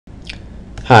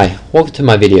Hi, welcome to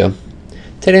my video.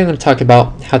 Today I'm going to talk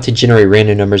about how to generate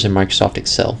random numbers in Microsoft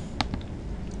Excel.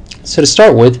 So to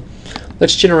start with,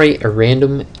 let's generate a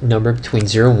random number between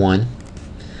 0 and 1.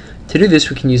 To do this,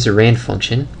 we can use the rand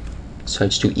function. So I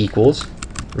just do equals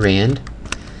rand,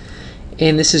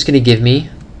 and this is going to give me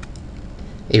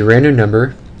a random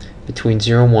number between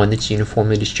 0 and 1 that's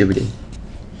uniformly distributed.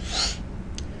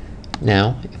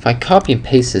 Now, if I copy and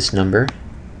paste this number,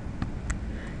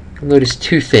 you'll notice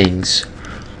two things.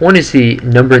 One is the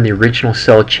number in the original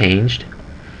cell changed,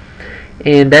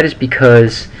 and that is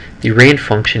because the rand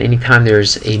function, anytime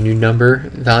there's a new number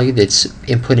value that's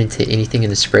input into anything in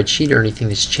the spreadsheet or anything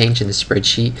that's changed in the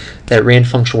spreadsheet, that rand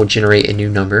function will generate a new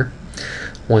number.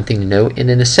 One thing to note. And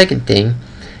then the second thing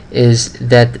is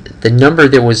that the number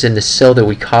that was in the cell that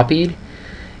we copied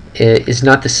is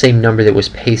not the same number that was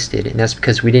pasted, and that's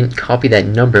because we didn't copy that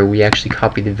number, we actually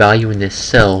copied the value in this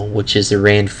cell, which is the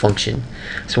rand function.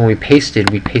 So when we pasted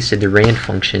the rand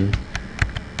function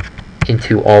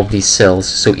into all of these cells,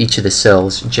 so each of the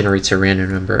cells generates a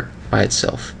random number by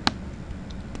itself.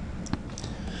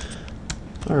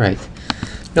 Alright,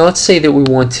 now let's say that we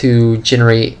want to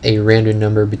generate a random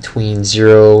number between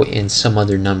 0 and some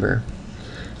other number.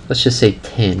 Let's just say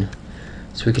 10.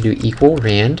 So we could do equal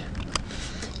rand,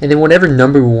 and then whatever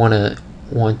number we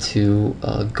want to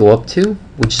go up to,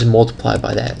 we just multiply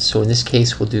by that. So in this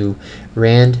case, we'll do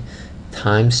rand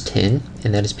times 10,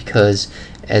 and that is because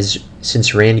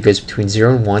since rand goes between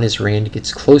 0 and 1, as rand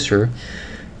gets closer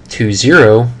to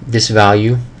 0, this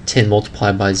value 10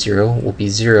 multiplied by 0 will be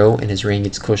 0, and as rand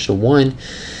gets closer to 1,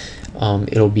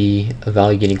 it'll be a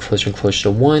value getting closer and closer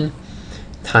to 1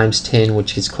 times 10,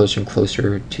 which gets closer and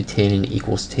closer to 10 and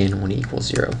equals 10 when it equals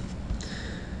 0.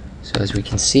 So as we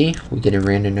can see, we get a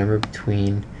random number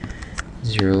between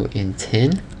 0 and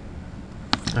 10.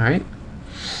 Alright.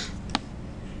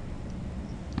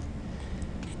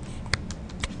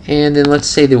 And then let's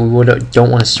say that we don't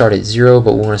want to start at 0,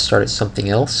 but we want to start at something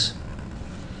else.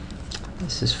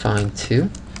 This is fine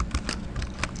too.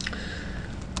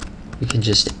 We can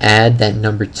just add that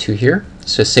number to here.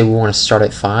 So say we want to start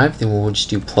at 5, then we'll just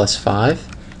do plus 5.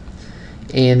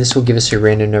 And this will give us a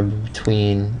random number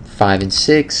between 5 and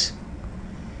 6.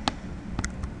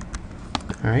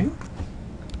 Alright.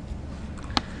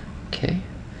 Okay.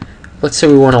 Let's say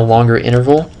we want a longer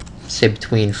interval, say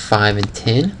between 5 and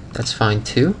 10. That's fine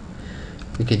too.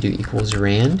 We could do equals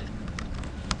rand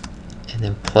and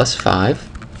then plus 5.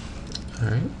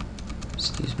 Alright.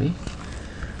 Excuse me.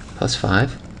 Plus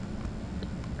 5.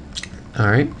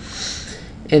 Alright.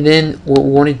 And then what we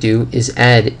want to do is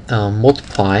add,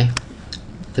 multiply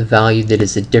the value that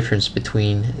is the difference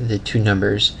between the two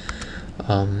numbers.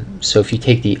 So if you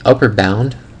take the upper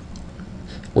bound,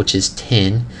 which is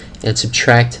 10, and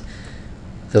subtract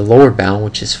the lower bound,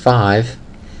 which is 5,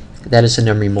 that is the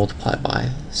number you multiply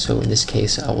by. So in this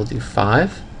case, I will do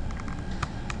 5,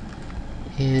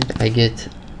 and I get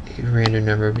a random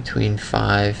number between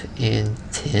 5 and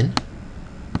 10.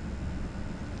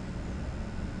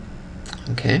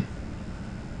 Okay.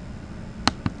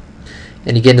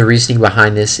 And again, the reasoning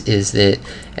behind this is that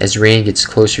as rand gets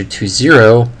closer to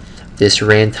 0, this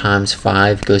rand times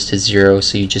 5 goes to 0,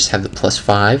 so you just have the plus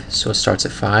 5, so it starts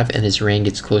at 5, and as rand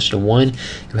gets closer to 1,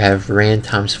 you have rand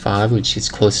times 5, which is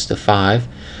closest to 5,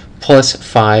 plus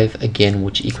 5 again,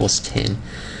 which equals 10.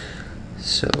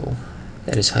 So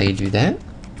that is how you do that.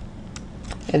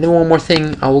 And then one more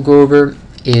thing I will go over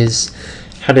is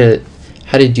how to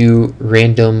do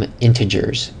random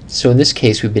integers. So in this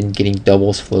case, we've been getting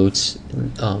doubles, floats,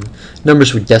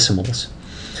 numbers with decimals.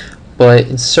 But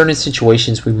in certain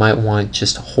situations, we might want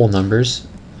just whole numbers,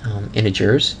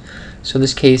 integers. So in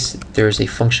this case, there's a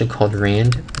function called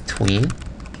rand between,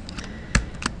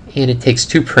 and it takes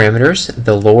two parameters,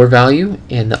 the lower value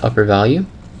and the upper value.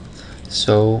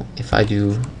 So if I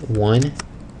do 1,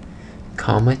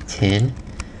 comma 10,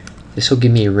 this will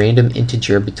give me a random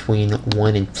integer between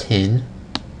 1 and 10.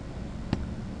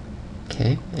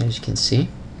 Okay, as you can see.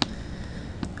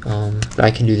 But I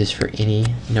can do this for any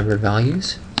number of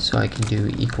values. So I can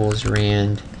do equals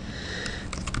rand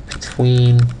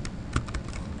between,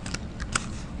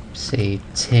 say,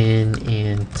 10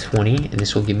 and 20, and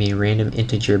this will give me a random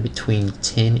integer between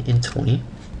 10 and 20.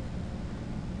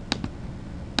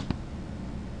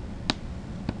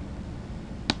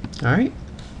 Alright.